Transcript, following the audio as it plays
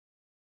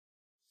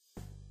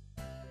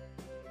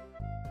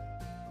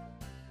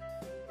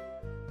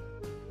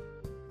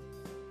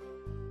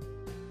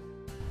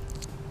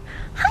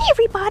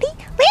everybody,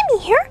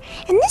 Lambie here,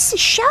 and this is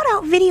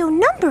shoutout video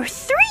number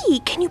 3.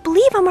 Can you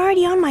believe I'm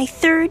already on my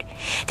 3rd?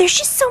 There's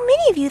just so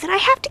many of you that I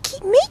have to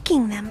keep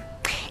making them.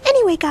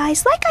 Anyway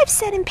guys, like I've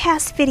said in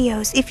past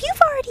videos, if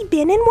you've already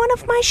been in one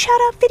of my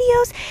shoutout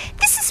videos,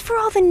 this is for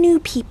all the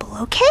new people,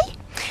 okay?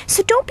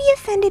 So don't be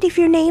offended if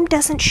your name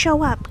doesn't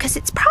show up, because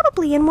it's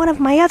probably in one of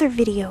my other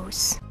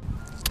videos.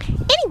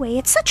 Anyway,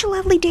 it's such a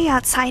lovely day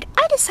outside,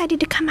 I decided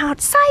to come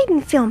outside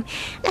and film.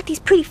 Got these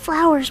pretty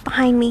flowers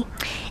behind me.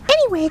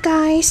 Anyway,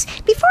 guys,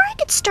 before I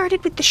get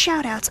started with the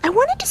shoutouts, I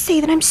wanted to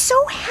say that I'm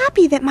so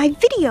happy that my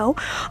video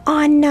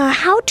on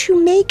how to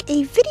make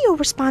a video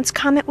response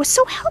comment was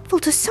so helpful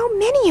to so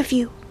many of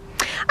you.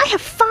 I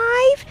have 5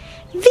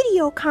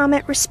 video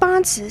comment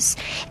responses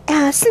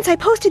since I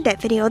posted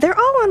that video. They're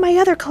all on my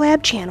other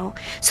collab channel.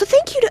 So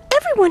thank you to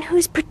everyone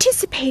who's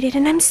participated,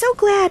 and I'm so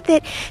glad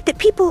that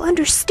people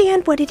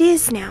understand what it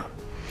is now.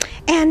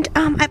 And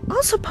I've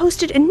also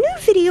posted a new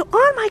video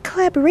on my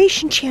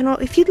collaboration channel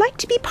if you'd like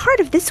to be part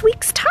of this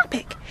week's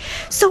topic.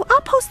 So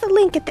I'll post the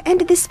link at the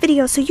end of this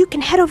video so you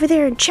can head over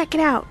there and check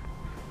it out.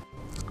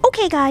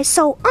 Okay guys,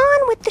 so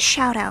on with the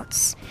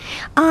shoutouts.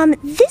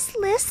 This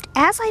list,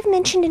 as I've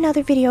mentioned in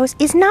other videos,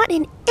 is not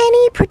in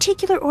any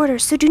particular order,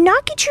 so do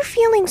not get your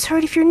feelings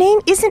hurt if your name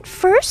isn't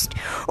first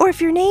or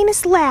if your name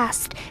is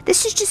last.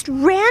 This is just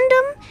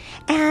random,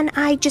 and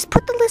I just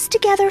put the list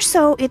together,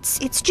 so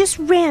it's just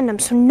random,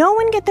 so no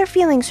one get their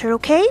feelings hurt,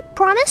 okay?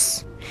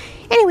 Promise?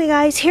 Anyway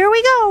guys, here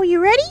we go. You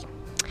ready?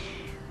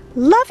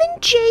 Lovin'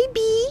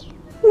 JB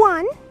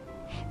 1,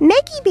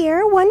 Meggie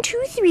Bear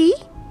 123,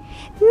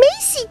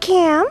 Macy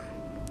Cam,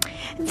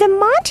 The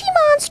Monty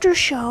Monster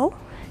Show,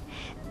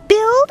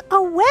 Build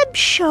a Web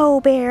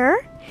Show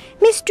Bear,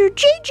 Mr.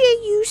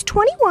 JJU's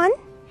 21,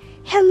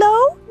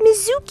 Hello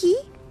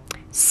Mizuki,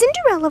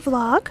 Cinderella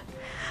Vlog,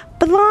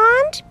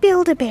 Blonde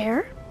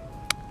Build-A-Bear,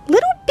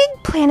 Little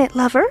Big Planet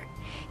Lover,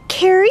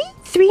 Carrie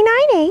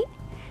 398,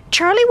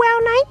 Charlie Wow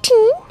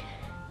 19,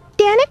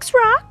 Danix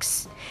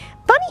Rocks,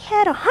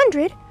 Bunnyhead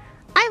 100,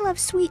 I Love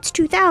Sweets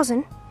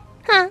 2000,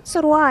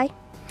 so do I.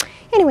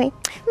 Anyway,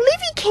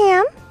 Livy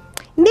Cam,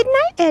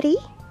 Midnight Eddie,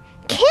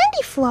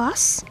 Candy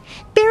Floss,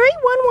 Barry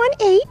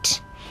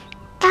 118,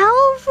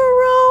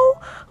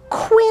 Alvaro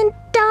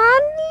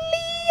Quintanilla.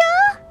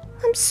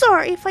 I'm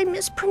sorry if I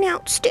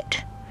mispronounced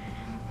it.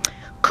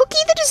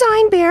 Cookie the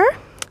Design Bear,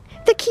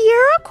 The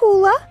Kiera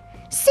Kula,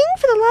 Sing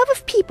for the Love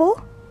of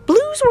People,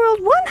 Blues World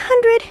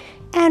 100,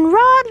 and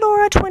Rod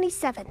Laura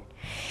 27.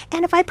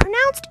 And if I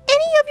pronounced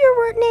any of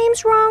your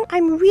names wrong,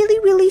 I'm really,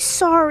 really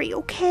sorry,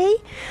 okay?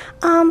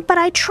 But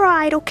I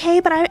tried, okay?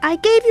 But I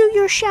gave you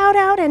your shout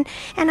out, and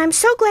I'm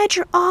so glad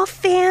you're all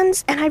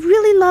fans, and I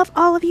really love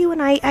all of you,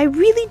 and I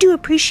really do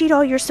appreciate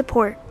all your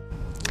support.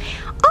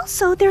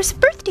 Also, there's a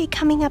birthday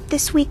coming up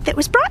this week that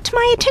was brought to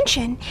my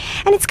attention,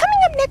 and it's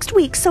coming up next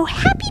week, so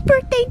happy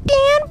birthday,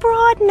 Dan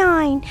Broad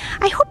 9.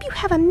 I hope you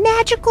have a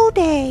magical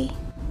day.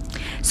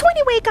 So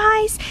anyway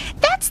guys,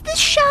 that's this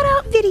shout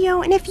out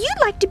video, and if you'd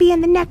like to be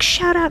in the next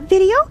shout out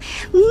video,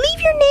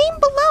 leave your name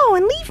below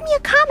and leave me a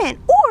comment,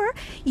 or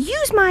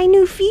use my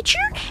new feature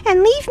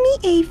and leave me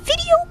a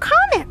video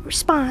comment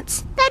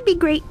response. That'd be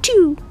great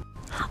too.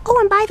 Oh,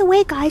 and by the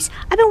way guys,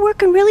 I've been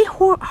working really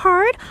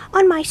hard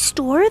on my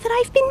store that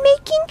I've been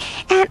making,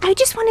 and I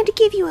just wanted to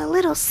give you a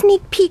little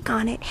sneak peek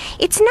on it.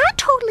 It's not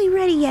totally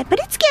ready yet,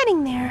 but it's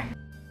getting there.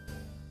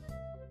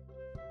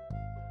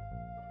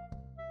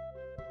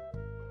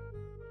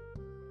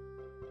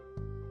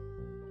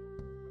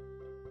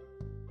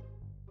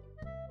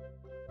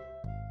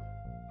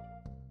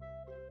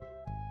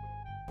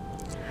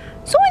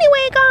 So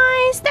anyway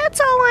guys,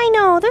 that's all I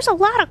know. There's a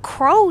lot of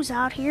crows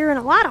out here and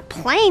a lot of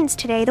planes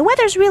today. The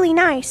weather's really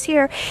nice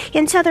here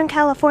in Southern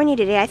California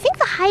today. I think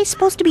the high is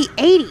supposed to be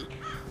 80.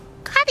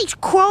 God, these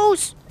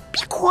crows. Be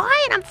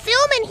quiet, I'm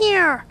filming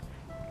here.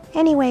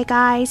 Anyway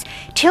guys,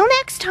 till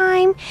next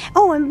time.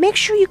 Oh, and make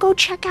sure you go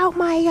check out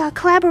my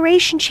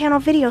collaboration channel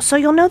video so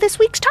you'll know this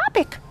week's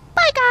topic.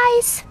 Bye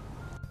guys.